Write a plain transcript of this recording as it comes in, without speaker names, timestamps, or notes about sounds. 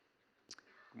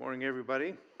Good morning,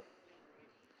 everybody.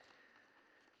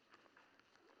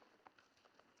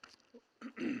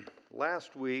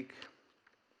 Last week,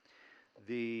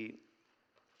 the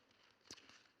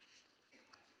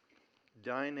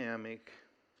dynamic,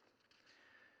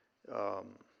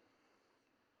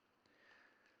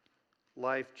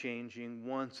 life-changing,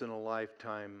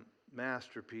 once-in-a-lifetime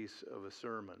masterpiece of a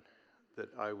sermon that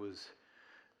I was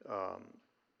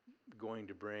going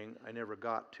to bring, I never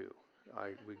got to.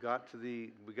 We got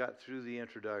through the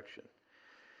introduction.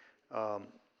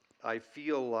 I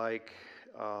feel like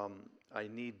I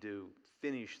need to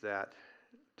finish that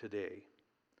today.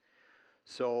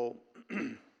 So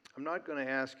I'm not going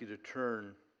to ask you to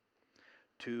turn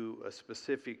to a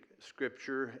specific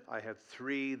scripture. I have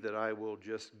three that I will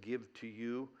just give to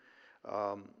you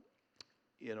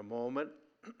in a moment.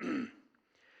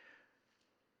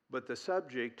 But the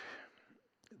subject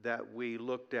that we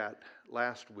looked at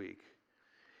last week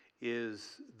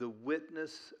is the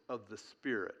witness of the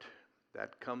Spirit.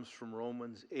 That comes from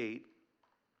Romans 8.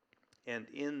 And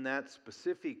in that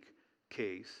specific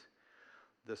case,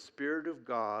 the Spirit of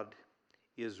God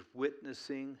is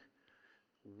witnessing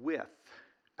with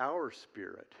our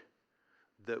spirit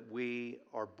that we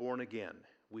are born again.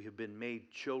 We have been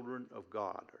made children of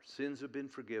God. Our sins have been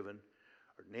forgiven.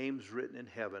 Our names written in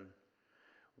heaven.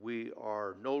 We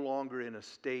are no longer in a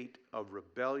state of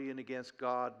rebellion against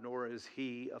God, nor is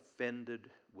He offended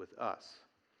with us.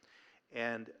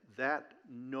 And that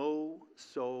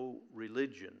know-so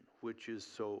religion, which is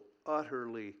so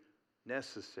utterly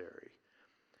necessary,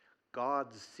 God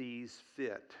sees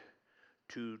fit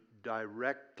to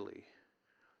directly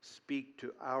speak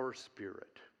to our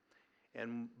spirit.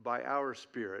 And by our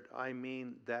spirit, I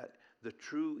mean that the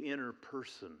true inner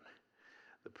person,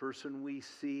 the person we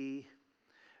see,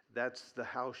 that's the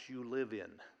house you live in.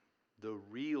 The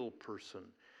real person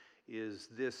is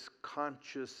this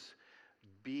conscious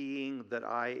being that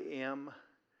I am,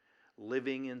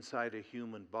 living inside a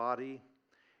human body.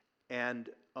 And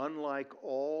unlike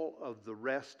all of the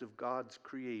rest of God's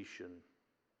creation,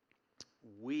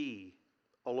 we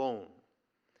alone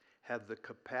have the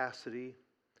capacity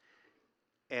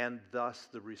and thus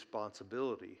the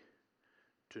responsibility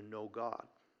to know God.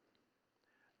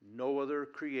 No other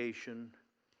creation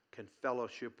can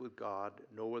fellowship with God,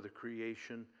 no other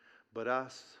creation but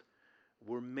us.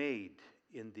 Were made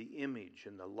in the image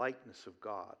and the likeness of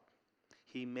God.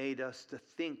 He made us to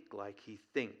think like He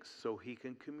thinks so He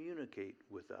can communicate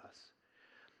with us.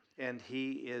 And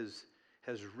He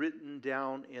has written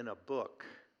down in a book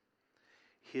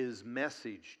His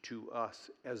message to us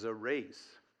as a race.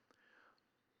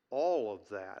 All of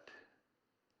that,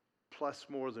 plus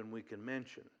more than we can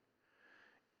mention,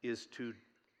 is to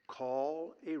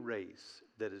call a race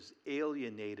that has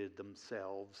alienated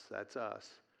themselves, that's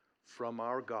us, from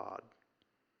our God,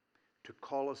 to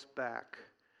call us back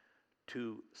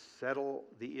to settle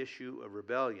the issue of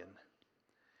rebellion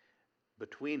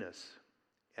between us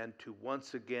and to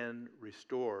once again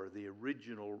restore the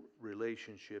original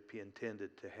relationship He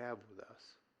intended to have with us.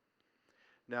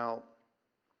 Now,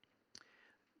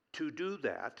 to do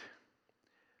that,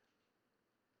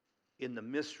 in the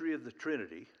mystery of the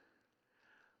Trinity,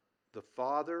 the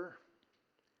Father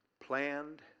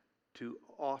planned to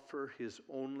offer His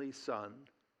only Son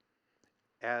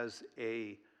as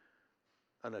an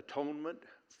atonement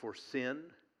for sin.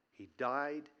 He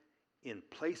died in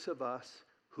place of us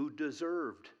who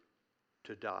deserved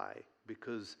to die,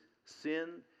 because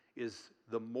sin is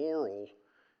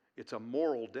it's a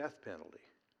moral death penalty.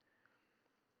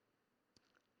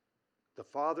 The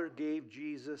Father gave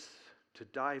Jesus to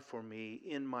die for me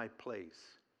in my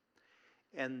place.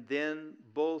 And then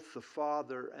both the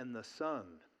Father and the Son,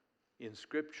 in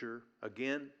Scripture,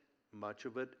 again, much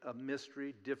of it a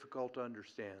mystery, difficult to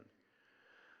understand.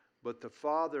 But the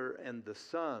Father and the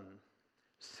Son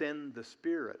send the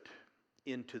Spirit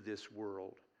into this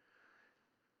world.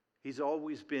 He's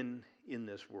always been in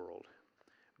this world,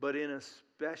 but in a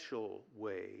special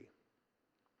way.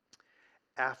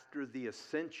 After the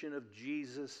ascension of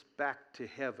Jesus back to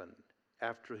heaven,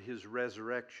 after His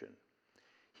resurrection,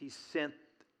 He sent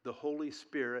the Holy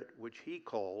Spirit, which He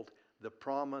called the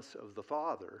promise of the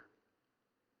Father.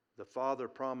 The Father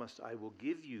promised, I will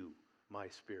give you my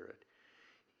Spirit.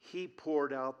 He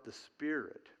poured out the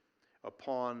Spirit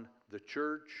upon the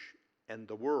church and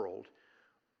the world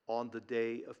on the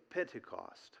day of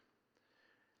Pentecost.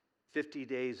 50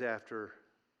 days after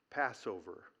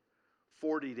Passover,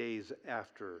 40 days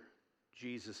after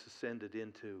Jesus ascended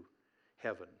into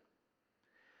heaven.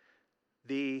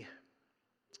 The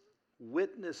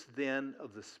witness then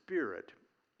of the Spirit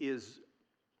is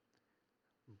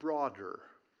broader.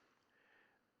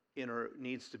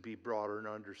 needs to be broader in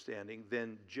understanding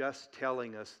than just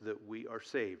telling us that we are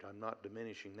saved. I'm not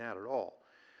diminishing that at all.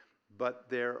 But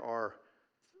there are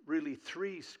really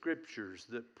three scriptures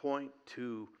that point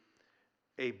to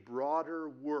a broader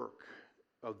work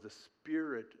of the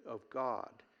Spirit of God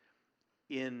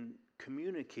in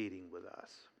communicating with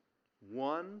us.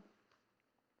 One,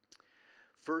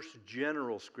 first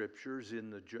general scriptures in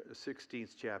the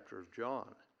 16th chapter of John,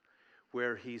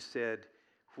 where he said,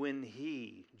 when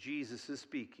he, Jesus is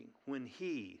speaking, when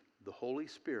he, the Holy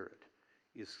Spirit,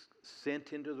 is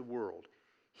sent into the world,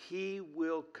 he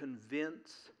will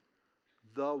convince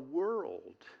the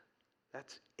world.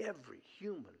 That's every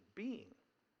human being.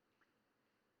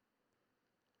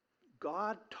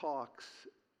 God talks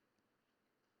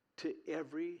to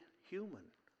every human.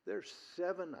 There's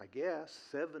 7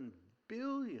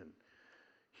 billion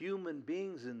human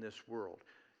beings in this world.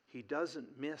 He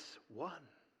doesn't miss one.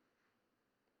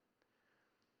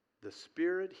 The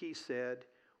Spirit, he said,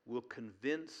 will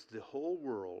convince the whole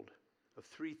world of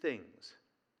 3 things: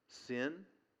 sin,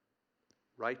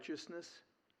 righteousness,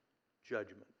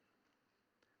 judgment.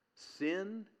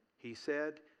 Sin, he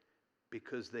said,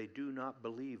 because they do not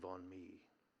believe on me.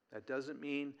 That doesn't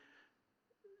mean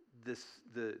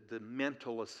the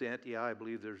mental assent. Yeah, I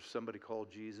believe there's somebody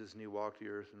called Jesus and he walked the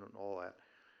earth and all that.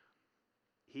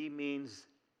 He means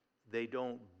they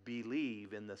don't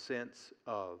believe in the sense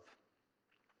of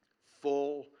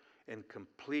full and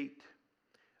complete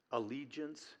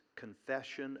allegiance,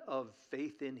 confession of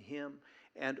faith in him,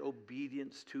 and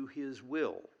obedience to his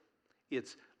will.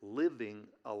 It's living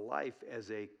a life as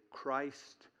a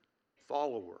Christ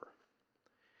follower.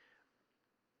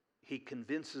 He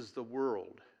convinces the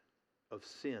world of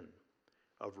sin,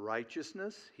 of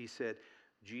righteousness. He said,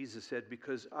 Jesus said,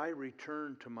 because I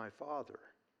return to my Father.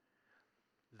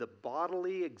 The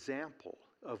bodily example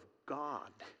of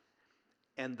God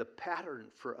and the pattern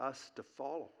for us to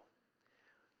follow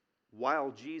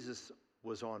while Jesus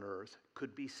was on earth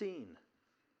could be seen.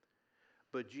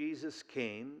 But Jesus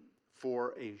came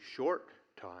for a short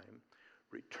time,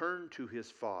 returned to his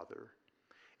Father,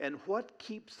 and what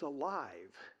keeps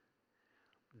alive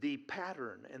the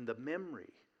pattern and the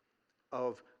memory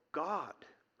of God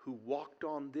who walked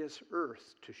on this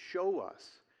earth to show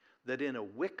us that in a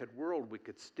wicked world we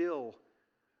could still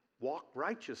walk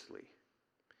righteously.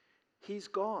 He's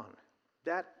gone.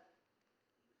 That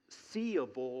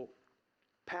seeable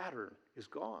pattern is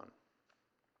gone.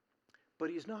 But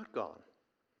he's not gone,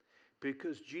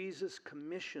 because Jesus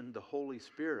commissioned the Holy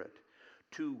Spirit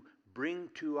to bring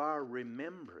to our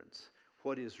remembrance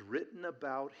what is written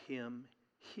about him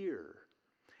here.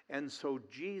 And so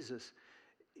Jesus,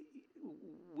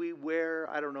 we wear,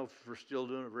 I don't know if we're still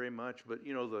doing it very much, but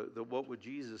you know, the what would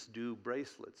Jesus do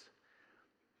bracelets.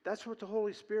 That's what the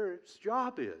Holy Spirit's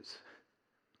job is.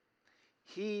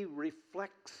 He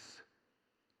reflects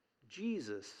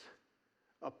Jesus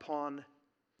upon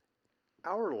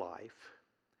our life,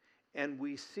 and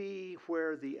we see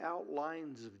where the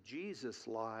outlines of Jesus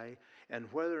lie and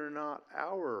whether or not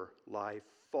our life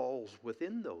falls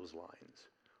within those lines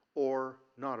or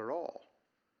not at all.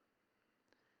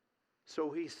 So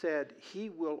he said he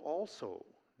will also,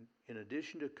 in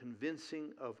addition to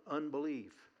convincing of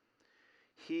unbelief,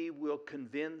 he will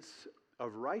convince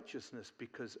of righteousness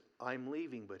because I'm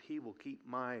leaving, but he will keep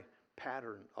my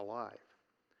pattern alive.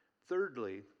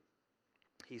 Thirdly,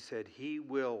 he said he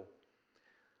will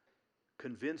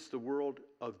convince the world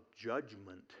of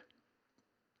judgment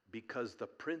because the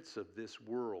prince of this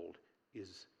world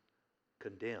is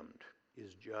condemned,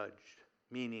 is judged,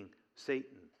 meaning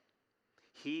Satan.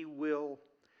 He will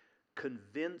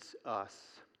convince us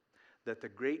that the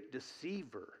great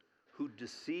deceiver who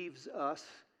deceives us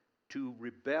to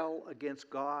rebel against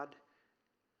God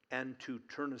and to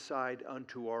turn aside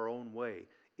unto our own way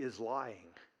is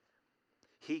lying.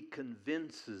 He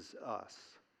convinces us,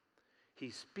 he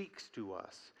speaks to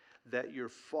us that you're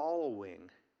following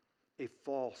a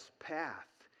false path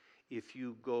if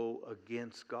you go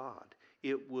against God.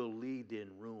 It will lead in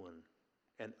ruin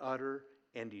and utter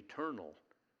and eternal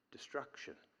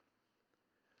destruction.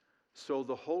 So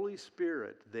the Holy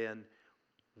Spirit then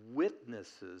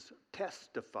witnesses,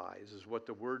 testifies is what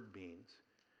the word means.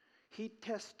 He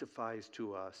testifies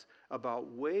to us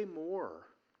about way more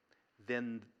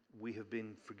than we have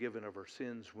been forgiven of our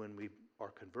sins when we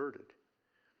are converted.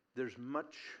 There's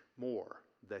much more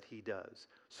that he does.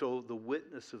 So the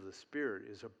witness of the Spirit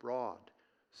is a broad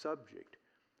subject.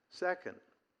 Second,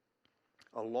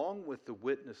 along with the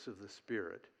witness of the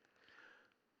Spirit,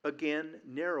 again,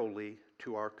 narrowly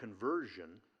to our conversion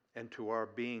and to our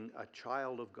being a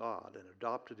child of God and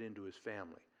adopted into his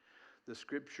family, the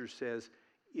Scripture says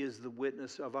is the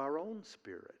witness of our own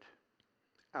spirit.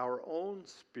 Our own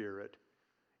spirit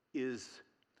is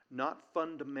not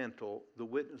fundamental. The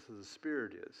witness of the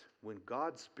Spirit is. When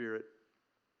God's Spirit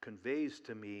conveys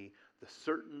to me the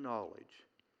certain knowledge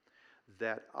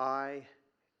that I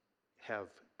have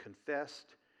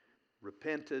confessed,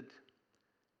 repented,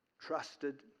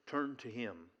 trusted, turned to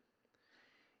Him,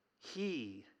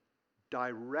 He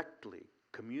directly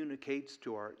communicates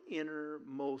to our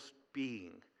innermost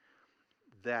being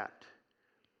that,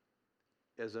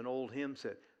 as an old hymn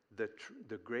said,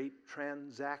 the great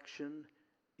transaction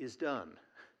is done.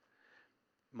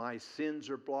 My sins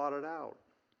are blotted out.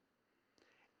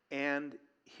 And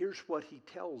here's what He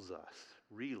tells us,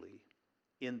 really,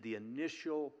 in the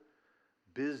initial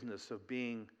business of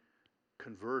being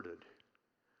converted.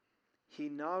 He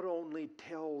not only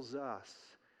tells us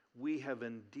we have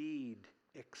indeed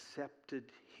accepted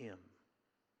Him,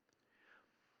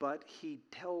 but He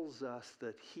tells us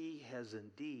that He has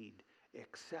indeed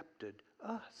accepted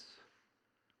us.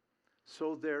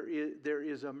 So there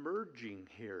is a merging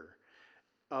here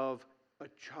of a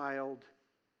child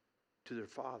to their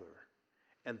father,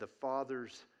 and the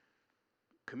father's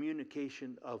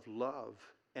communication of love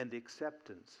and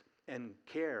acceptance and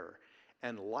care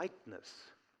and likeness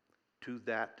to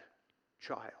that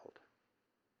child.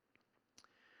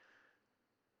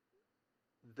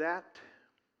 That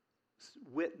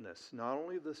witness, not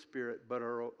only of the Spirit, but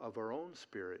of our own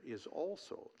spirit, is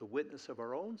also, the witness of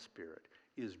our own spirit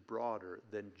is broader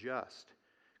than just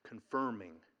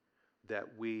confirming that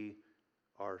we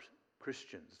are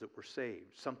Christians, that we're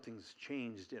saved. Something's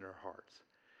changed in our hearts.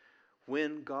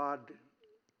 When God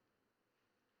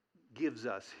gives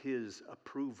us His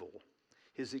approval,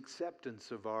 His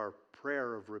acceptance of our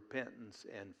prayer of repentance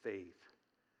and faith,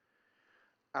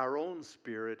 our own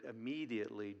spirit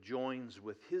immediately joins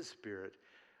with His Spirit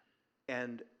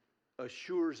and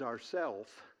assures ourselves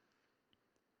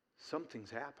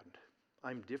something's happened.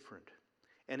 I'm different.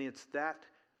 And it's that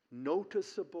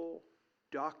noticeable,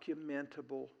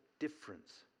 documentable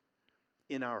difference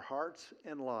in our hearts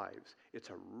and lives. It's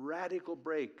a radical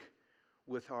break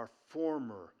with our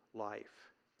former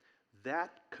life.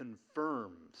 That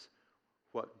confirms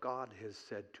what God has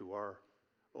said to our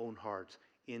own hearts.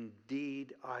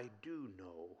 Indeed, I do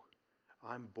know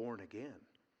I'm born again.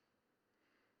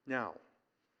 Now,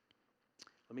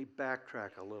 let me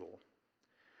backtrack a little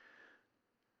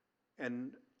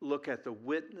and look at the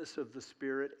witness of the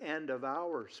Spirit and of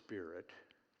our spirit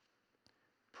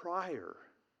prior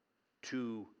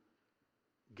to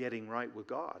getting right with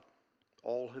God.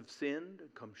 All have sinned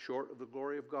and come short of the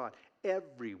glory of God.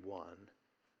 Everyone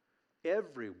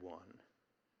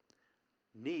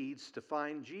needs to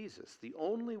find Jesus. The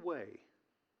only way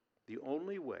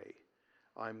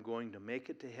I'm going to make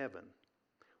it to heaven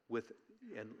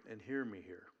and hear me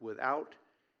here, without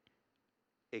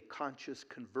a conscious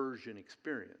conversion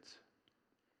experience,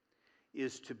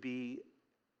 is to be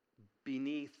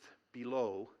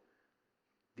below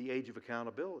the age of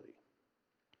accountability.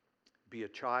 Be a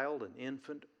child, an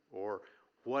infant, or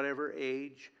whatever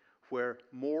age where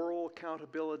moral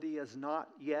accountability has not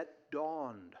yet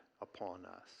dawned upon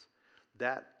us.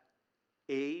 That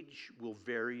age will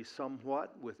vary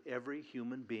somewhat with every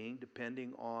human being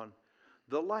depending on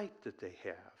the light that they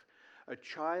have. A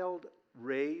child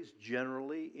raised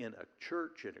generally in a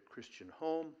church, in a Christian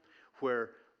home,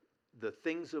 where the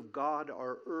things of God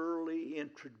are early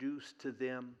introduced to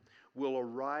them, will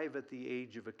arrive at the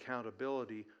age of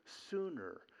accountability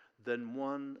sooner than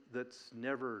one that's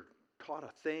never taught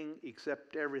a thing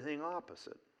except everything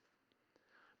opposite.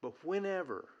 But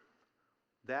whenever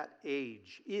that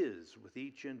age is with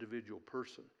each individual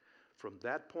person, from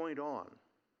that point on,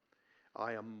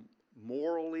 I am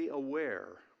morally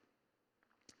aware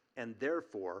and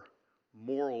therefore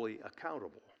morally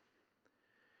accountable.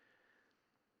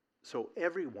 So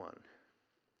everyone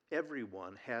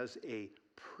has a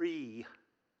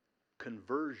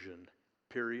pre-conversion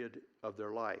period of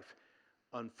their life.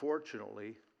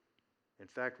 Unfortunately, in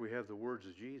fact, we have the words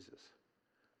of Jesus,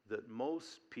 that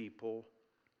most people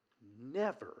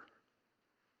never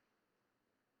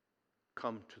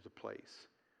come to the place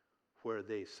where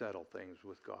they settle things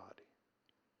with God.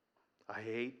 I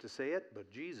hate to say it,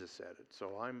 but Jesus said it,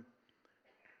 so I'm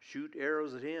shoot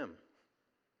arrows at Him.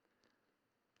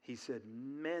 He said,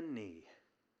 many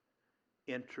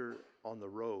enter on the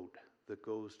road that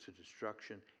goes to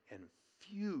destruction, and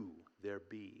few there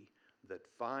be that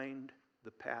find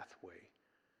the pathway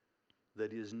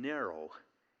that is narrow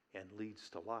and leads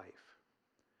to life.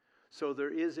 So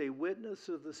there is a witness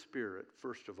of the Spirit,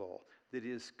 first of all, that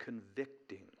is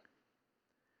convicting.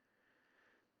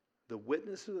 The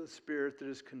witness of the Spirit that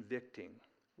is convicting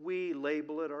We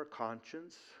label it our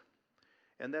conscience,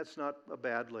 and that's not a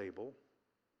bad label,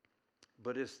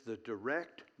 but it's the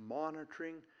direct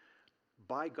monitoring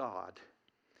by God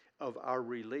of our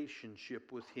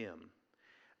relationship with Him,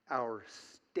 our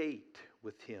state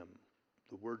with Him.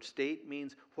 The word state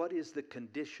means what is the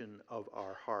condition of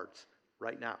our hearts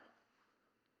right now?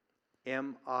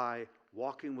 Am I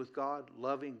walking with God,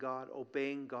 loving God,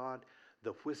 obeying God,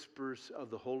 the whispers of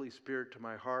the Holy Spirit to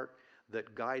my heart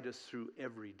that guide us through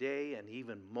every day and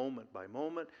even moment by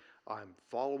moment? I'm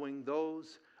following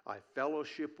those. I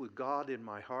fellowship with God in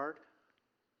my heart.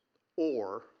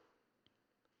 Or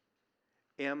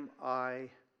am I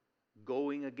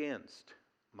going against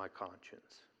my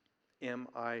conscience? Am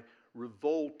I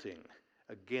revolting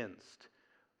against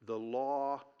the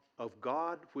law of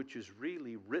God, which is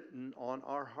really written on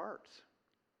our hearts?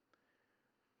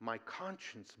 My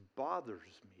conscience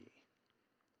bothers me.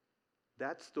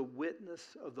 That's the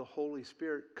witness of the Holy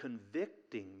Spirit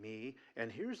convicting me.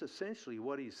 And here's essentially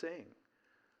what He's saying.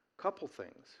 Couple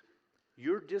things.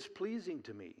 You're displeasing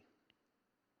to me.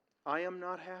 I am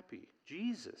not happy.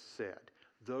 Jesus said,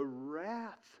 the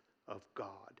wrath of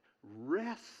God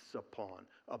rests upon,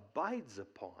 abides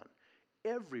upon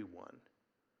everyone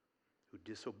who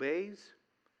disobeys,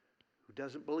 who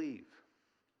doesn't believe.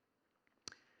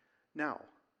 Now,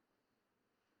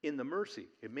 in the mercy,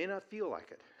 it may not feel like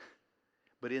it,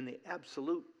 but in the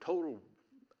absolute, total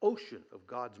ocean of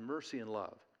God's mercy and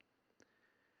love,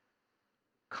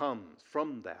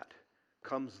 from that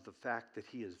comes the fact that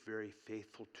He is very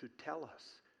faithful to tell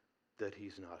us that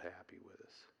He's not happy with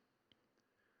us.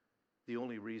 The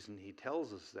only reason He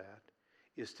tells us that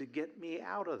is to get me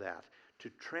out of that, to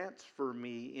transfer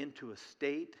me into a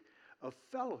state of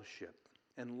fellowship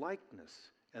and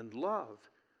likeness and love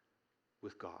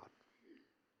with God.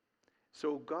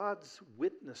 So God's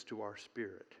witness to our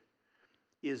spirit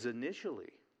is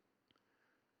initially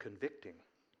convicting,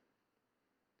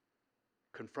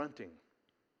 confronting.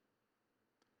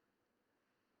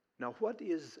 Now, what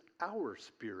is our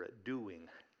spirit doing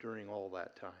during all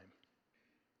that time?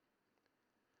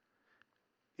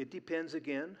 It depends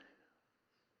again.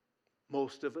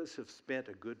 Most of us have spent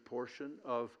a good portion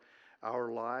of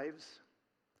our lives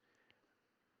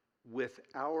with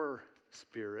our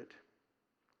spirit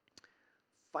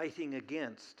fighting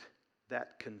against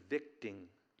that convicting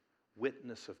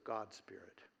witness of God's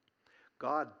Spirit.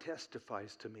 God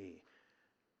testifies to me,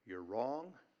 you're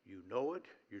wrong, you know it,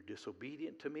 you're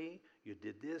disobedient to me, you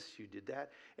did this, you did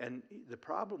that. And the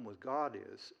problem with God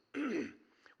is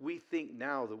we think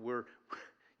now that we're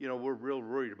real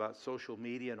worried about social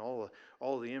media and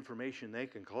all the information they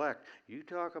can collect. You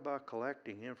talk about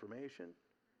collecting information.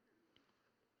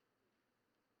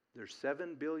 There's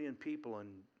 7 billion people, and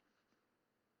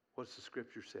what's the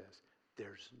scripture says?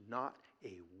 There's not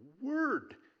a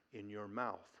word in your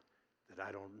mouth that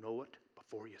I don't know it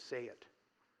before you say it.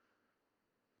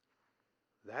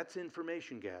 That's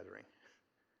information gathering.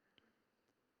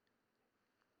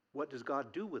 What does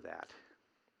God do with that?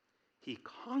 He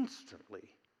constantly,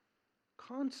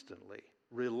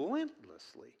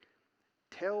 relentlessly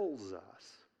tells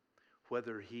us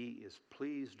whether He is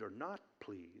pleased or not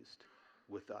pleased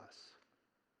with us.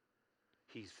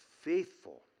 He's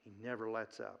faithful. He never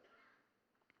lets up.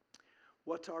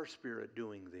 What's our spirit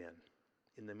doing then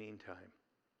in the meantime?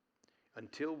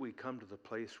 Until we come to the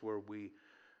place where we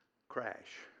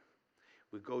crash,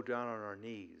 we go down on our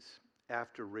knees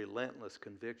after relentless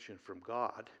conviction from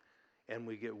God, and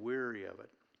we get weary of it.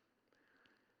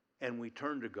 And we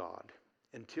turn to God.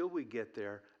 Until we get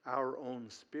there, our own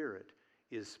spirit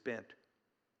is spent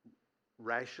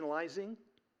rationalizing,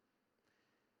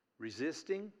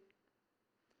 resisting,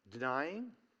 denying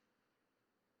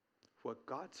what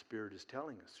God's Spirit is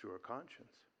telling us through our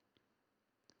conscience.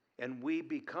 And we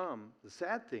become, the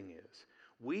sad thing is,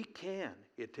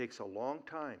 it takes a long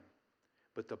time,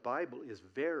 but the Bible is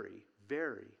very,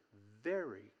 very,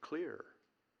 very clear.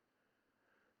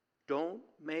 Don't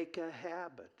make a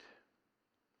habit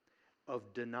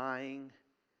of denying,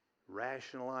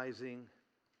 rationalizing,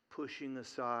 pushing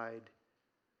aside,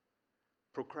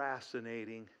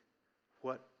 procrastinating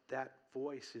what that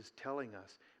voice is telling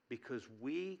us, because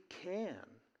we can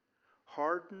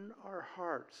harden our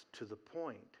hearts to the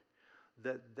point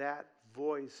that that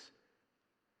voice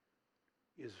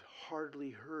is hardly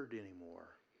heard anymore.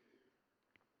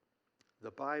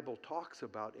 The Bible talks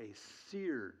about a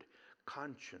seared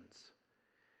conscience,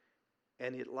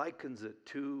 and it likens it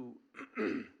to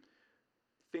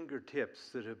fingertips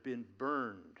that have been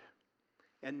burned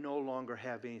and no longer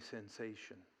have any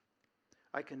sensation.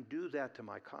 I can do that to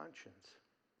my conscience,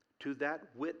 to that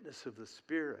witness of the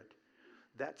Spirit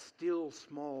that still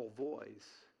small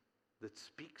voice that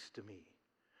speaks to me,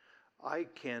 I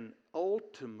can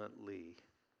ultimately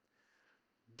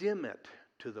dim it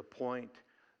to the point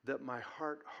that my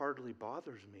heart hardly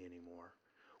bothers me anymore.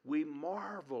 We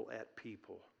marvel at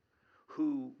people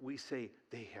who we say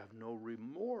they have no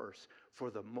remorse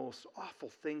for the most awful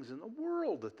things in the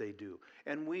world that they do.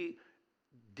 And we,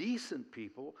 decent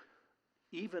people,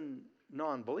 even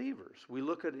non-believers, we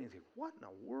look at it and think, what in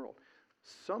the world?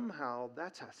 Somehow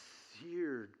that's a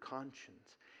seared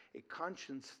conscience, a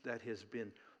conscience that has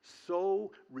been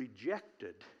so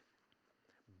rejected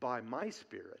by my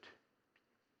spirit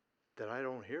that I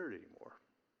don't hear it anymore.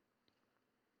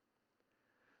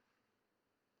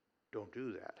 Don't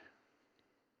do that.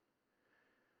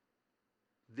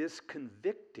 This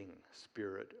convicting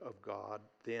Spirit of God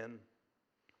then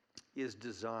is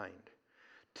designed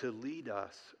to lead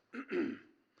us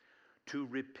to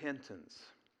repentance.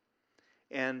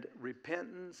 And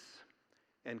repentance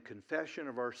and confession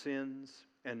of our sins,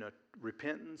 and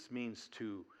repentance means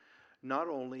to not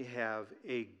only have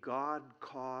a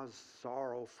God-caused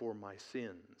sorrow for my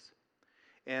sins,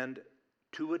 and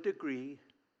to a degree,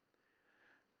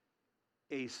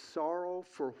 a sorrow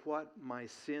for what my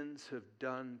sins have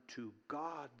done to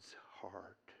God's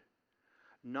heart,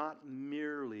 not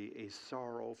merely a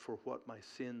sorrow for what my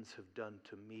sins have done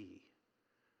to me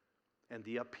and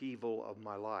the upheaval of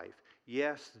my life.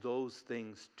 Yes, those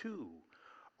things too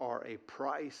are a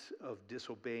price of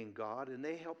disobeying God, and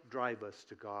they help drive us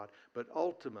to God. But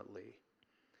ultimately,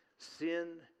 sin,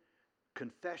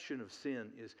 confession of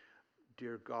sin is,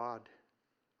 dear God,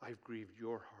 I've grieved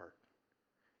your heart.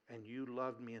 And you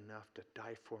loved me enough to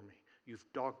die for me. You've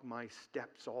dogged my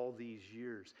steps all these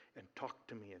years and talked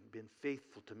to me and been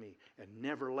faithful to me and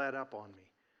never let up on me.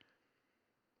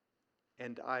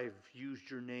 And I've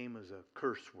used your name as a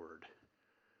curse word.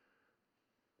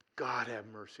 God, have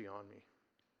mercy on me.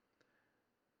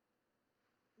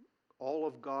 All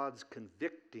of God's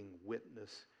convicting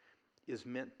witness is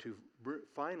meant to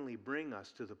finally bring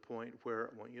us to the point where,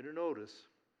 I want you to notice,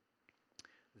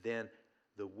 then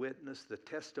the witness, the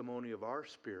testimony of our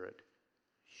spirit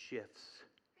shifts.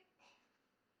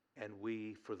 And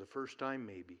we, for the first time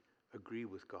maybe, agree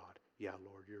with God. Yeah,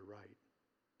 Lord, you're right.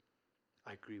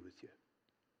 I agree with you.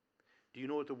 Do you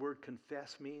know what the word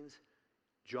confess means?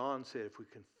 John said if we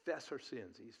confess our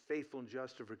sins, he's faithful and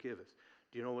just to forgive us.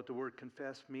 Do you know what the word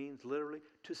confess means literally?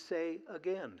 To say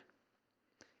again.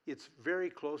 It's very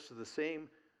close to the same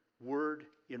word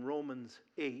in Romans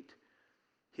 8.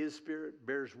 His Spirit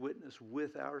bears witness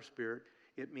with our spirit.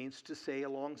 It means to say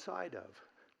alongside of.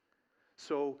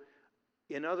 So,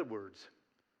 in other words,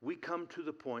 we come to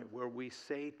the point where we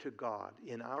say to God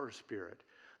in our spirit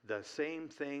the same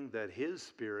thing that His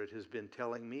Spirit has been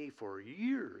telling me for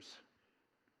years.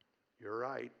 You're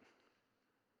right.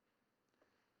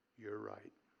 You're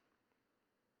right.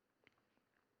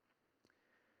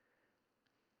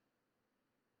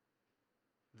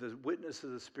 The witness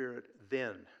of the Spirit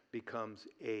then becomes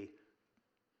a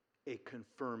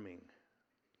confirming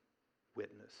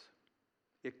witness.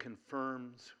 It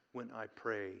confirms when I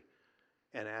pray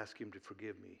and ask Him to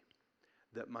forgive me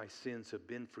that my sins have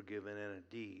been forgiven, and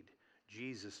indeed,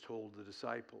 Jesus told the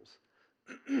disciples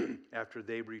after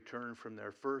they returned from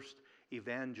their first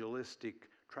evangelistic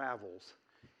travels,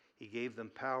 He gave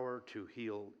them power to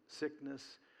heal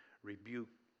sickness, rebuke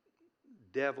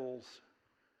devils,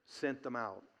 sent them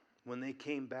out. When they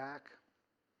came back,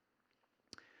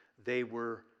 they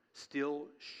were still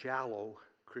shallow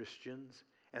Christians.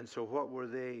 And so what were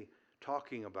they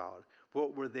talking about?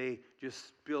 What were they just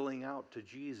spilling out to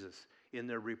Jesus in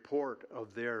their report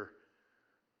of their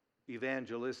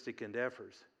evangelistic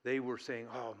endeavors? They were saying,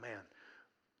 oh man,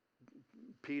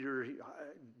 Peter,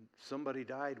 somebody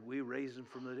died, we raised him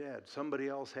from the dead. Somebody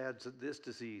else had this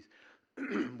disease.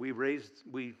 we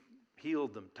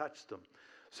healed them, touched them.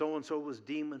 So-and-so was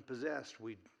demon-possessed.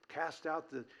 We cast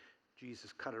out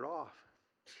Jesus cut it off.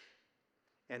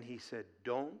 And He said,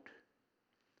 don't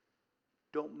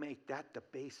make that the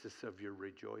basis of your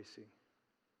rejoicing.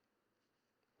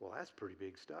 Well, that's pretty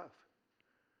big stuff.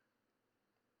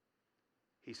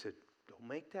 He said, don't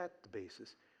make that the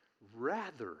basis.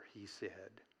 Rather, He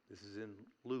said, this is in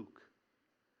Luke,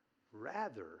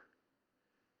 rather,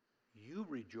 you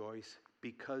rejoice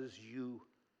because you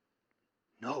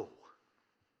know.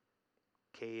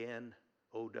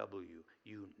 K-N-O-W.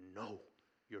 You know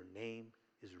your name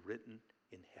is written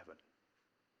in heaven.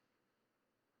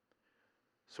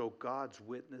 So God's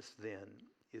witness then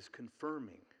is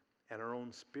confirming, and our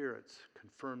own spirits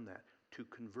confirm that to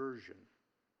conversion.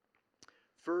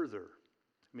 Further,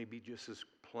 maybe just as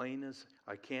plain as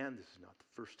I can, this is not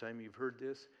the first time you've heard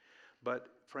this, But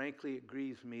frankly, it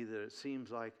grieves me that it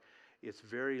seems like it's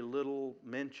very little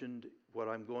mentioned, what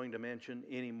I'm going to mention,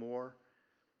 anymore,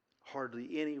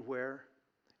 hardly anywhere,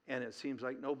 and it seems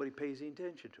like nobody pays any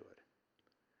attention to it.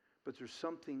 But there's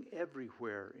something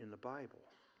everywhere in the Bible,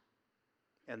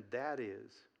 and that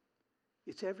is,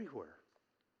 it's everywhere.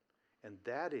 And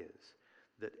that is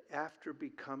that after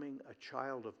becoming a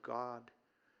child of God,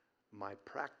 my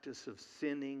practice of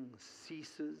sinning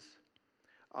ceases.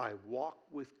 I walk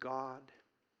with God.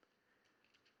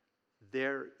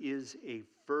 There is a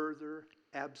further,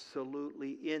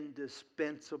 absolutely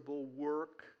indispensable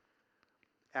work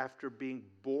after being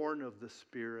born of the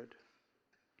Spirit,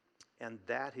 and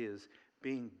that is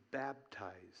being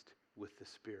baptized with the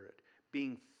Spirit,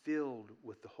 being filled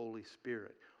with the Holy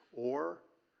Spirit. Or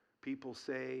people will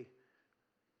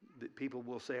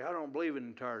say, I don't believe in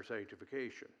entire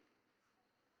sanctification.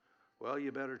 Well,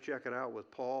 you better check it out with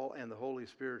Paul and the Holy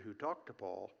Spirit who talked to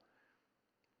Paul,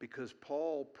 because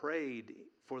Paul prayed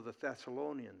for the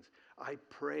Thessalonians. I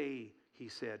pray, he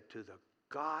said, to the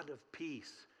God of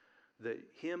peace, that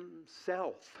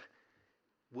himself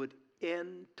would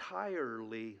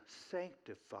entirely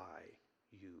sanctify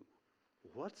you.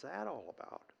 What's that all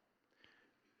about?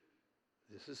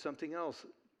 This is something else.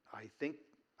 I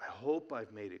hope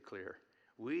I've made it clear.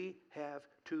 We have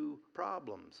two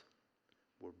problems.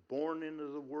 We're born into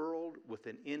the world with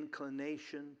an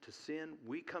inclination to sin.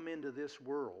 We come into this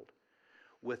world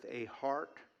with a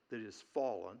heart that is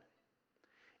fallen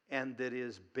and that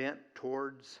is bent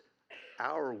towards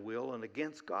our will and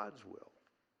against God's will.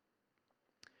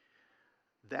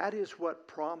 That is what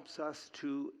prompts us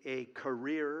to a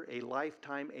career, a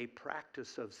lifetime, a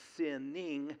practice of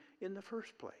sinning in the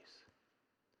first place.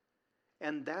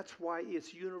 And that's why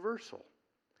it's universal.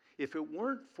 If it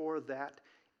weren't for that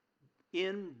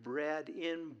inbred,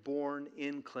 inborn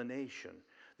inclination,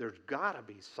 there's got to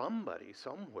be somebody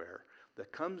somewhere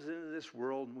that comes into this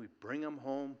world and we bring them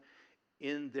home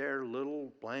in their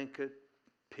little blanket,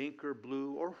 pink or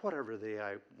blue or whatever they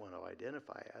want to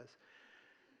identify as.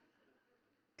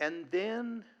 And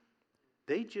then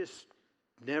they just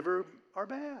never are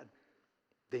bad.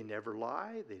 They never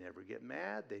lie. They never get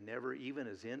mad. They never, even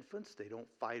as infants, they don't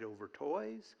fight over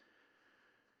toys.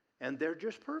 And they're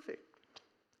just perfect.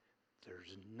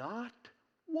 There's not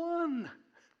one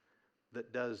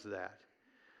that does that.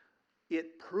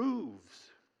 It proves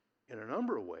in a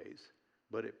number of ways,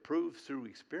 but it proves through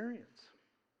experience,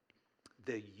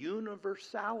 the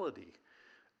universality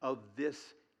of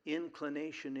this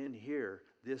inclination in here,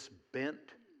 this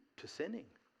bent to sinning.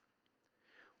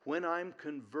 When I'm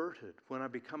converted, when I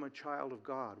become a child of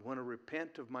God, when I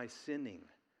repent of my sinning,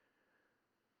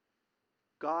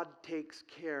 God takes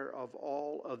care of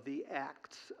all of the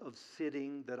acts of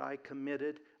sinning that I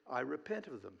committed. I repent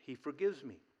of them. He forgives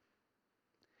me.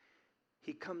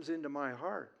 He comes into my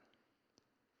heart.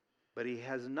 But he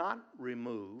has not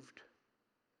removed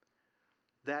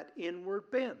that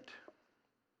inward bent.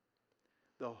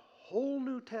 The whole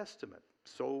New Testament,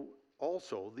 so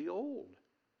also the Old,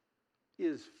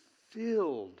 is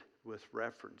filled with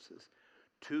references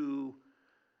to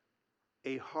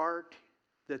a heart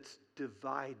that's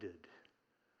divided.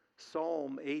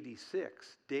 Psalm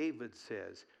 86, David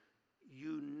says,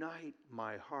 unite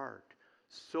my heart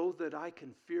so that I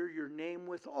can fear your name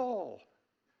with all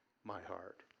my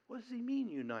heart. What does he mean,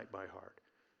 unite my heart?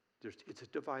 It's a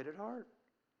divided heart.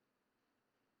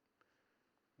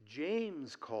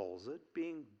 James calls it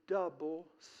being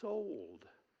double-souled.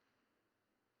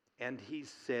 And he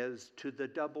says to the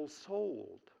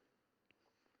double-souled,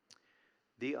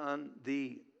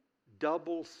 the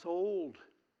double-souled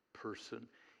person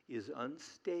is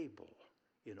unstable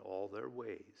in all their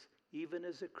ways. Even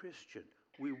as a Christian,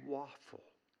 we waffle.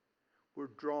 We're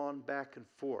drawn back and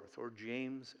forth. Or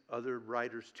James, other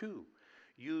writers too,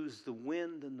 use the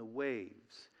wind and the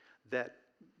waves, that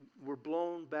we're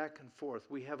blown back and forth.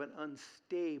 We have an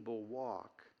unstable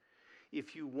walk.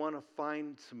 If you want to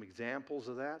find some examples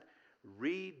of that,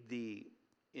 read the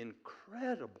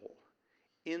incredible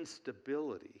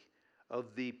instability of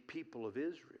the people of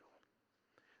Israel.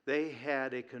 They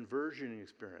had a conversion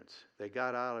experience. They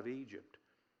got out of Egypt.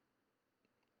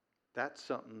 That's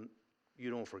something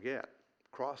you don't forget.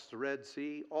 Crossed the Red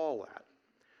Sea, all that.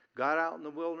 Got out in the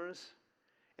wilderness,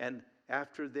 and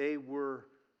after they were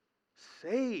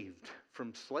saved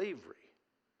from slavery,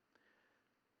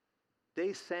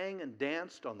 they sang and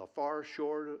danced on the far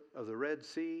shore of the Red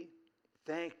Sea,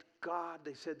 thanked God.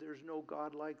 They said, there's no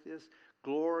God like this,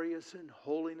 glorious in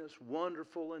holiness,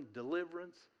 wonderful in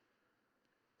deliverance.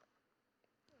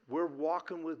 We're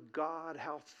walking with God.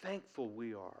 How thankful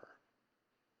we are.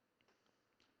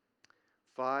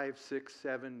 5, 6,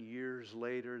 7 years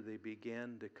later, they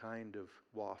began to kind of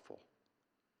waffle.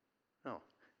 No.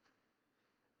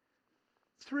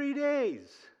 3 days.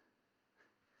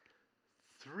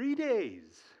 3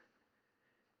 days.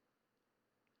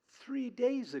 3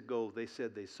 days ago, they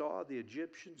said they saw the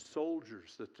Egyptian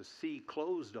soldiers that the sea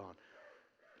closed on,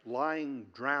 lying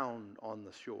drowned on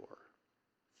the shore.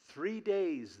 3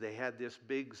 days they had this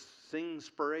big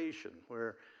sing-spiration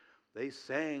where they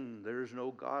sang, "There's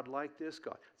no God like this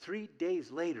God." 3 days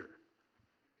later,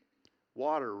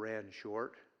 water ran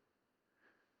short,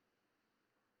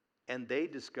 and they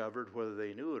discovered, whether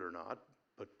they knew it or not,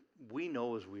 but we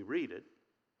know as we read it,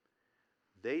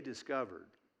 they discovered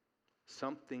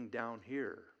something down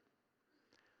here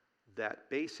that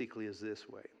basically is this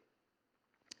way.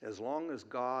 As long as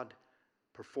God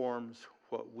performs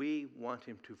what we want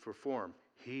him to perform,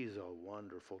 he's a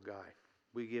wonderful guy.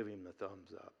 We give him the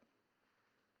thumbs up.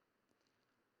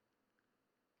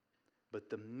 But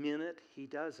the minute he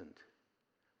doesn't,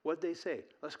 what'd they say?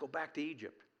 Let's go back to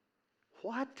Egypt.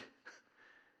 What?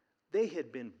 They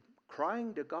had been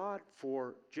crying to God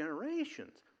for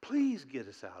generations. Please get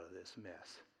us out of this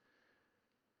mess.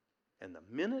 And the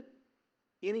minute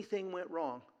anything went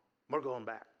wrong, we're going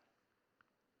back.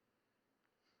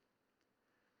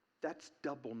 That's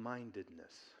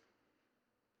double-mindedness.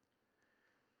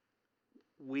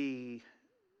 We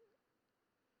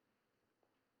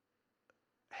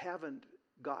haven't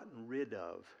gotten rid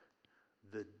of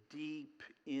the deep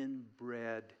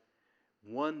inbred,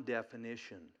 one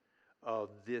definition of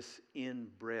this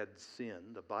inbred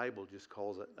sin. The Bible just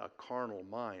calls it a carnal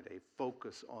mind, a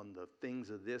focus on the things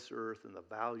of this earth and the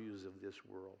values of this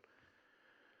world.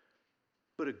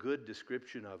 But a good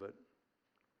description of it,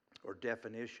 or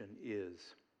definition,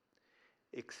 is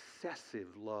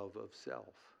excessive love of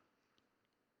self.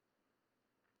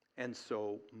 And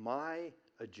so my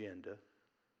agenda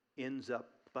ends up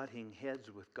butting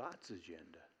heads with God's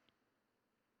agenda.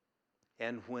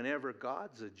 And whenever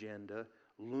God's agenda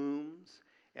looms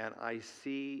and I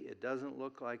see it doesn't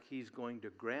look like he's going to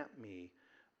grant me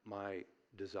my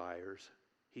desires,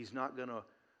 he's not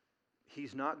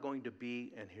going to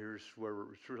be, and here's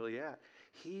where it's really at,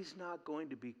 he's not going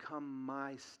to become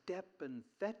my step and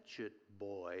fetch it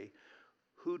boy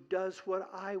who does what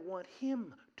I want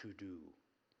him to do.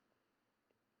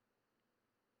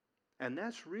 And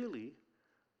that's really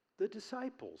the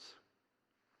disciples.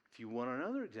 If you want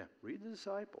another example, read the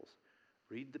disciples.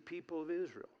 Read the people of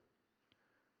Israel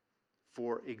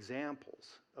for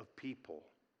examples of people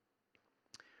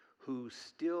who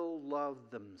still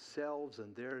love themselves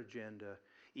and their agenda,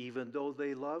 even though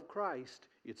they love Christ.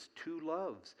 It's two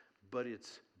loves, but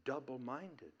it's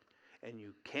double-minded. And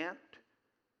you can't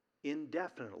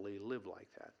indefinitely live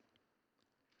like that.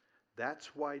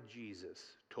 That's why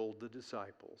Jesus told the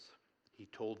disciples, he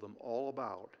told them all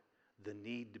about the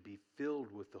need to be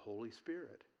filled with the Holy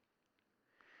Spirit.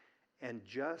 And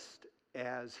just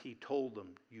as he told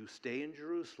them, you stay in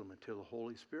Jerusalem until the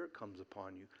Holy Spirit comes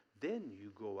upon you, then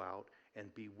you go out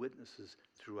and be witnesses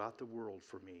throughout the world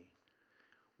for me.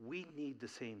 We need the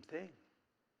same thing.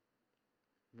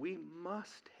 We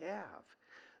must have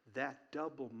that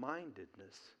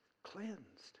double-mindedness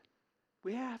cleansed.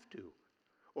 We have to.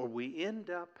 Or we end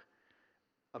up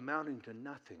amounting to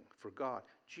nothing for God.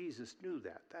 Jesus knew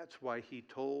that. That's why he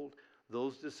told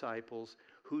those disciples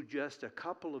who just a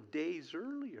couple of days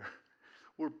earlier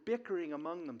were bickering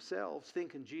among themselves,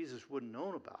 thinking Jesus wouldn't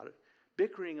know about it,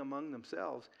 bickering among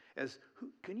themselves as,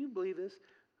 can you believe this?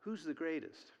 Who's the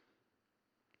greatest?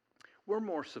 We're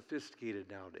more sophisticated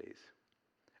nowadays.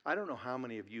 I don't know how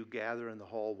many of you gather in the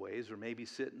hallways or maybe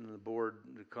sit in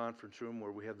the conference room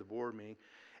where we have the board meeting,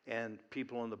 and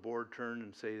people on the board turn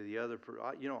and say to the other person,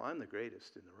 I'm the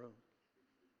greatest in the room.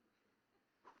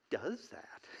 Who does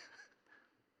that?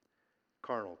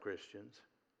 Carnal Christians.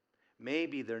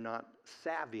 Maybe they're not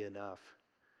savvy enough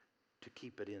to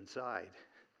keep it inside.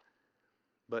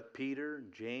 But Peter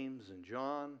and James and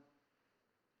John,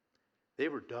 they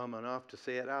were dumb enough to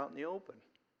say it out in the open.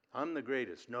 I'm the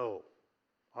greatest. No,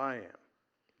 I am.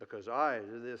 Because I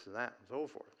do this and that and so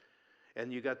forth.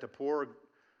 And you got the poor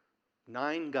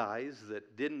 9 guys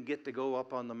that didn't get to go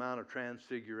up on the Mount of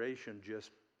Transfiguration,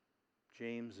 just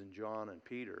James and John and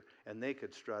Peter. And they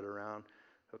could strut around,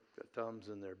 hook the thumbs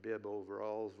in their bib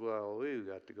overalls. Well, we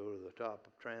got to go to the top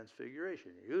of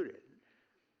Transfiguration. You didn't.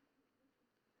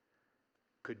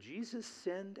 Could Jesus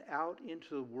send out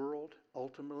into the world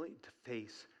ultimately to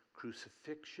face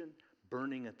crucifixion,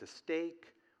 burning at the stake,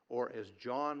 or as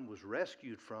John was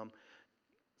rescued from,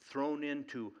 thrown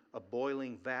into a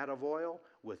boiling vat of oil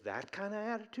with that kind of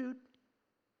attitude?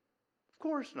 Of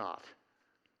course not.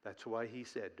 That's why he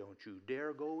said, don't you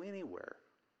dare go anywhere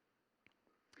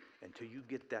until you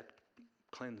get that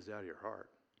cleansed out of your heart.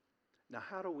 Now,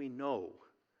 how do we know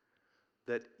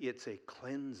that it's a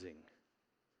cleansing?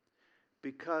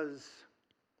 Because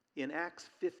in Acts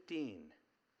 15,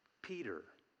 Peter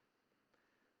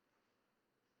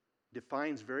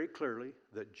defines very clearly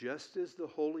that just as the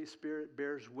Holy Spirit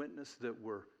bears witness that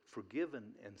we're forgiven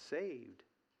and saved,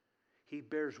 he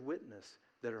bears witness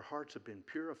that our hearts have been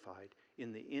purified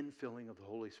in the infilling of the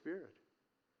Holy Spirit.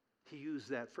 He used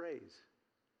that phrase.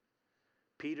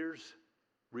 Peter's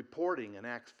reporting in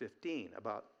Acts 15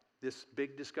 about this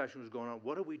big discussion was going on.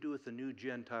 What do we do with the new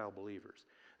Gentile believers?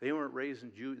 They weren't raised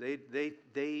in Jew.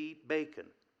 They eat bacon.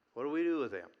 What do we do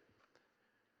with them?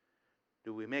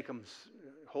 Do we make them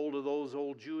hold to those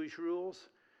old Jewish rules?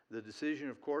 The decision,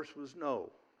 of course, was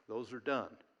no. Those are done.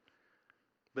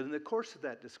 But in the course of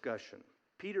that discussion,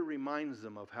 Peter reminds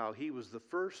them of how he was the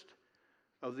first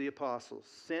of the apostles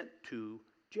sent to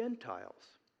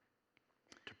Gentiles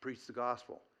to preach the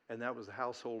gospel. And that was the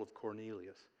household of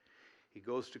Cornelius. He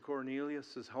goes to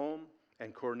Cornelius' home,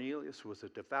 and Cornelius was a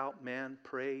devout man,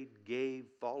 prayed, gave,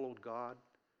 followed God,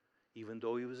 even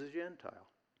though he was a Gentile.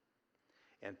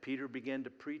 And Peter began to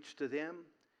preach to them,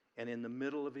 and in the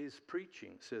middle of his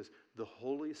preaching says, the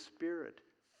Holy Spirit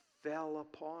fell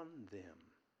upon them.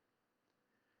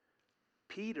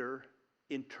 Peter,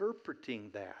 interpreting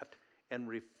that and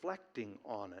reflecting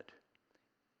on it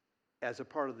as a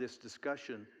part of this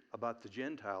discussion about the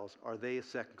Gentiles, are they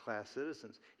second-class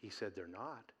citizens? He said, they're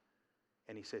not.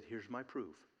 And he said, here's my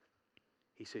proof.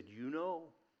 He said, you know,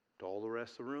 to all the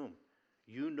rest of the room,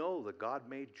 you know that God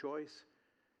made choice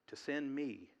to send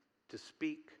me to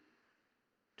speak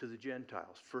to the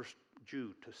Gentiles, first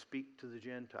Jew to speak to the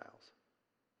Gentiles.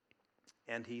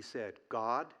 And he said,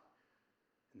 God,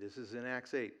 and this is in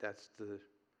Acts 8, that's the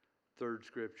third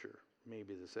scripture,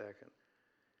 maybe the second.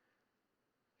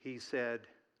 He said,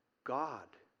 God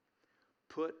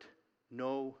put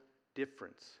no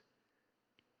difference.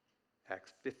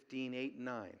 Acts 15, 8, and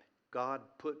 9. God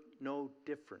put no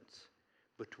difference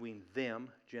between them,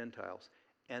 Gentiles,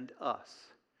 and us,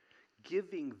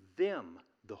 giving them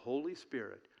the Holy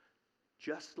Spirit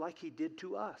just like he did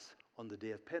to us on the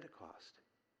day of Pentecost.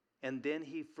 And then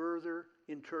he further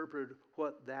interpreted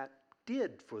what that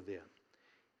did for them.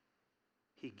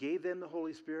 He gave them the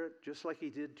Holy Spirit just like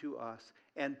he did to us,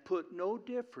 and put no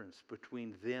difference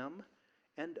between them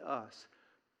and us,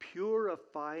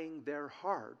 purifying their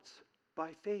hearts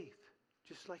by faith,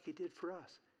 just like he did for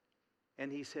us.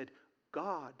 And he said,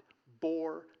 God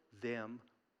bore them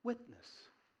witness.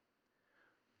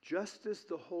 Just as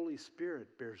the Holy Spirit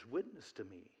bears witness to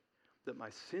me that my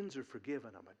sins are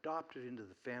forgiven, I'm adopted into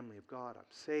the family of God, I'm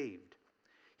saved,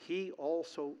 he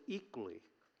also equally,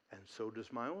 and so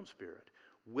does my own spirit,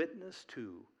 witness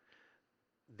to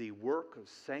the work of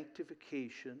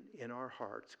sanctification in our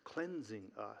hearts, cleansing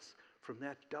us from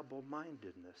that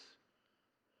double-mindedness,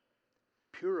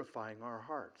 purifying our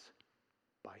hearts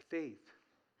by faith.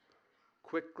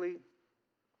 Quickly,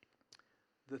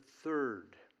 the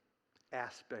third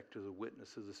aspect of the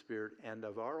witness of the Spirit and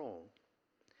of our own,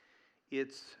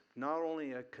 it's not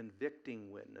only a convicting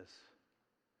witness,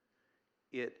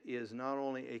 it is not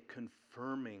only a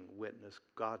confirming witness,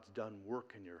 God's done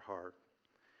work in your heart,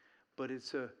 but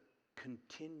it's a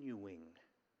continuing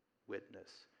witness.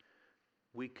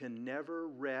 We can never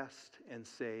rest and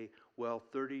say, well,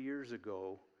 30 years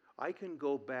ago, I can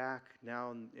go back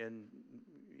now, and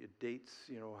it dates,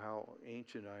 how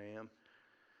ancient I am,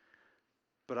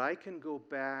 but I can go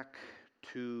back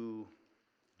to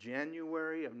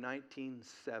January of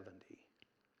 1970.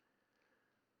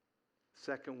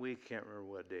 Second week, can't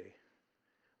remember what day.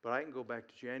 But I can go back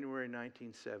to January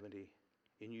 1970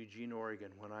 in Eugene, Oregon,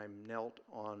 when I knelt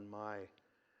on my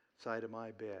side of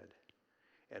my bed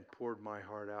and poured my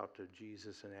heart out to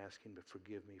Jesus and asked him to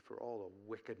forgive me for all the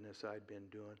wickedness I'd been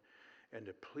doing and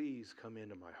to please come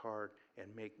into my heart and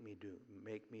make me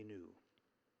new.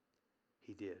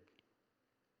 He did.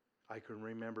 I can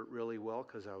remember it really well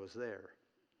because I was there.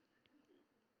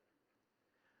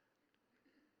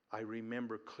 I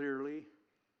remember clearly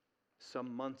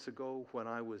some months ago when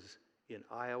I was in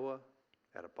Iowa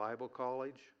at a Bible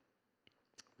college,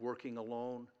 working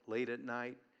alone late at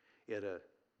night at a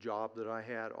job that I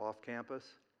had off campus,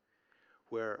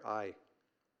 where I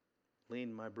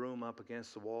leaned my broom up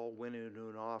against the wall, went into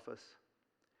an office,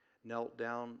 knelt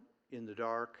down in the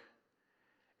dark,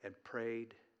 and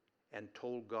prayed and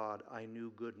told God I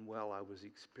knew good and well I was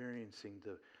experiencing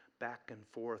the back and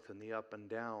forth and the up and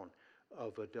down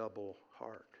of a double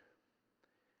heart.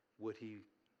 Would he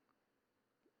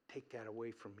take that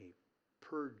away from me?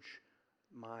 Purge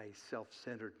my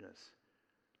self-centeredness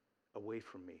away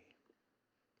from me.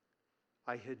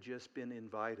 I had just been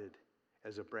invited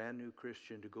as a brand new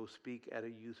Christian to go speak at a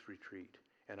youth retreat.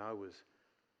 And I was,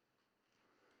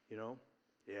 yeah,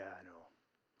 I know.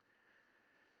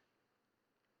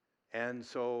 And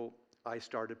so I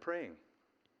started praying,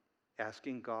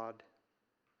 asking God,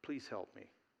 please help me.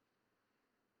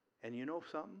 And you know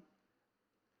something?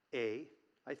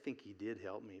 I think he did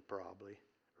help me probably,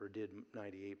 or did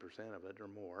 98% of it or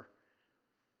more.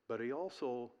 But he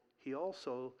also,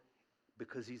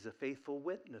 because he's a faithful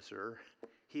witnesser,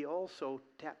 he also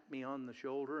tapped me on the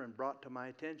shoulder and brought to my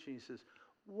attention, he says,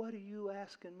 what are you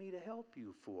asking me to help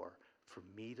you for? For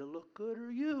me to look good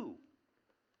or you?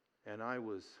 And I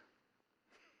was,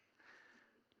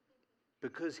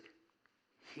 because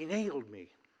he nailed me.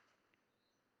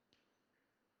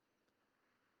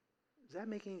 Does that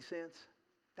make any sense?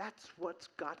 That's what's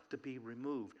got to be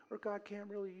removed, or God can't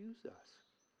really use us.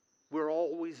 We're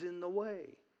always in the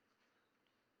way.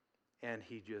 And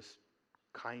he just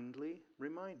kindly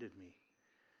reminded me,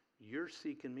 you're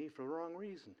seeking me for the wrong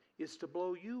reason. It's to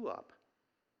blow you up,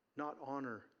 not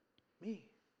honor me.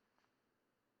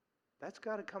 That's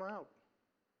got to come out.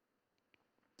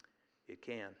 It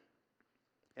can.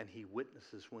 And he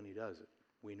witnesses when he does it.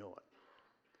 We know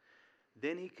it.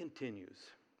 Then he continues.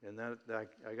 And that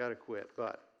I got to quit.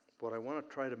 But what I want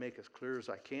to try to make as clear as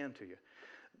I can to you,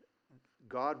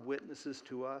 God witnesses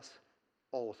to us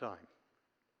all the time.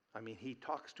 I mean, he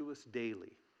talks to us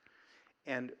daily.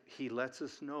 And he lets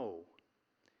us know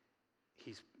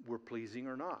we're pleasing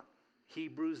or not.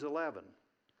 Hebrews 11,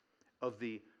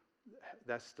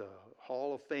 that's the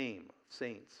Hall of Fame of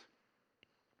saints.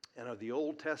 And of the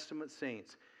Old Testament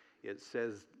saints, it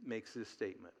makes this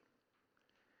statement.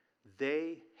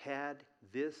 They had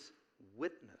this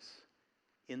witness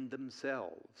in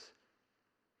themselves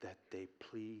that they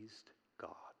pleased God.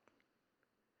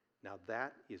 Now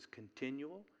that is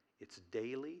continual. It's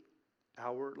daily,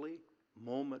 hourly,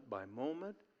 moment by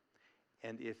moment.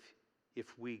 And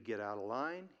if we get out of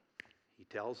line, he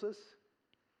tells us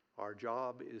our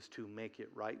job is to make it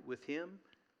right with him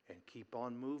and keep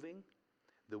on moving.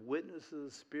 The witness of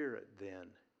the Spirit then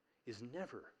is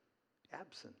never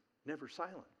absent, never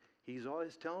silent. He's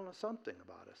always telling us something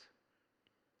about us.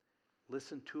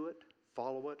 Listen to it,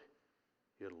 follow it.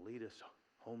 It'll lead us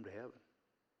home to heaven.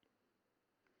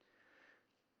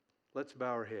 Let's bow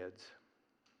our heads.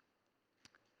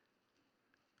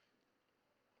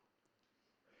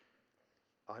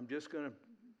 I'm just going to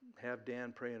have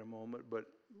Dan pray in a moment, but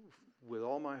with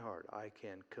all my heart, I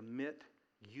can commit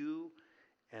you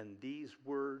and these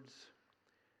words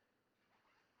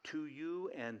to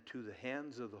you and to the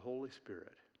hands of the Holy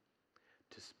Spirit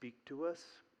to speak to us,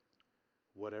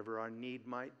 whatever our need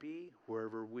might be,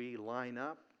 wherever we line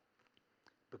up,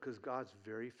 because God's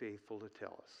very faithful to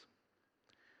tell us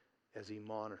as he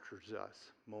monitors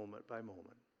us moment by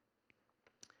moment.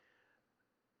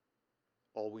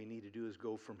 All we need to do is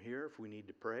go from here. If we need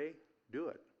to pray, do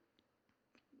it.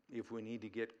 If we need to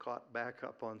get caught back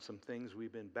up on some things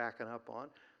we've been backing up on,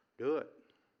 do it.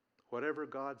 Whatever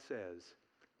God says,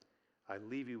 I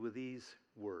leave you with these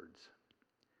words.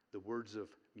 The words of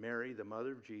Mary, the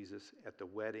mother of Jesus, at the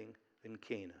wedding in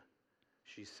Cana.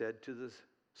 She said to the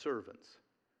servants,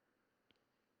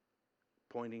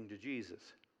 pointing to Jesus,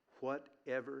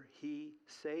 whatever he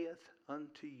saith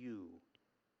unto you,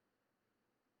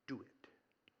 do it.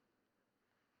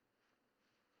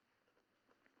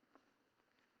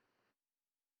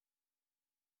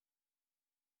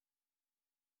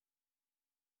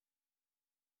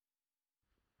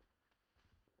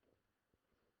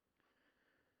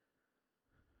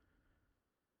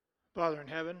 Father in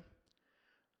heaven,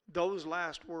 those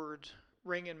last words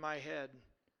ring in my head.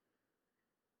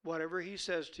 Whatever he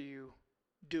says to you,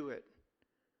 do it.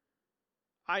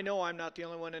 I know I'm not the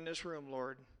only one in this room,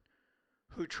 Lord,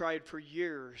 who tried for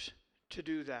years to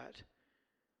do that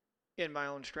in my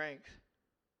own strength.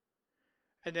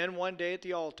 And then one day at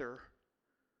the altar,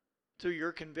 through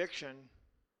your conviction,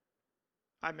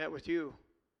 I met with you.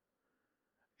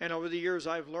 And over the years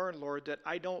I've learned, Lord, that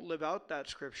I don't live out that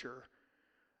scripture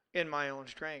in my own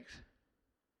strength.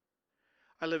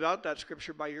 I live out that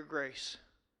scripture by your grace.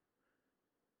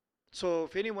 So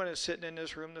if anyone is sitting in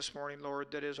this room this morning,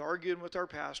 Lord, that is arguing with our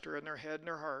pastor in their head and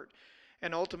their heart,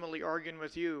 and ultimately arguing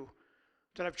with you,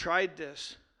 that I've tried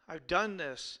this, I've done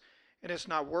this, and it's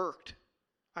not worked,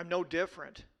 I'm no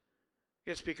different,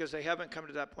 it's because they haven't come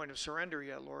to that point of surrender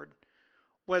yet, Lord.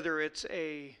 Whether it's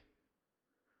a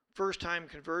first-time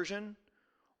conversion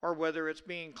or whether it's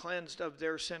being cleansed of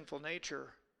their sinful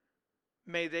nature,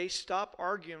 May they stop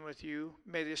arguing with you.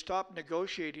 May they stop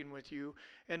negotiating with you.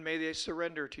 And may they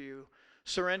surrender to you.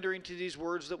 Surrendering to these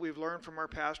words that we've learned from our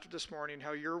pastor this morning,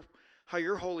 how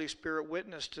your Holy Spirit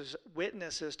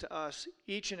witnesses to us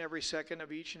each and every second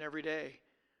of each and every day.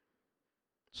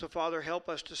 So, Father, help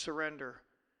us to surrender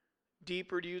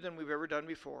deeper to you than we've ever done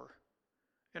before.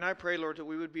 And I pray, Lord, that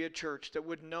we would be a church that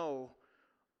would know,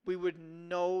 we would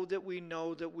know that we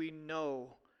know that we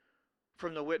know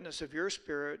from the witness of your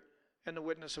Spirit and the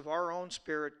witness of our own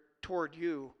spirit toward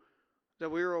you that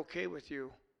we are okay with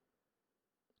you,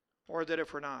 or that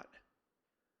if we're not,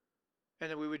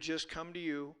 and that we would just come to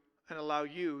you and allow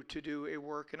you to do a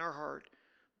work in our heart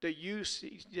that you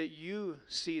see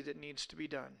that needs to be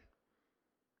done.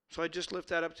 So I just lift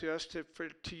that up to us,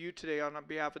 to you today on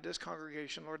behalf of this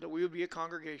congregation, Lord, that we would be a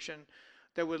congregation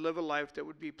that would live a life that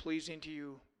would be pleasing to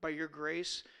you by your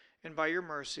grace and by your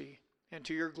mercy and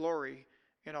to your glory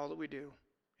in all that we do.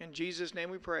 In Jesus'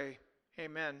 name we pray.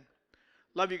 Amen.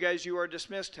 Love you guys. You are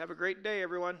dismissed. Have a great day,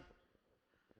 everyone.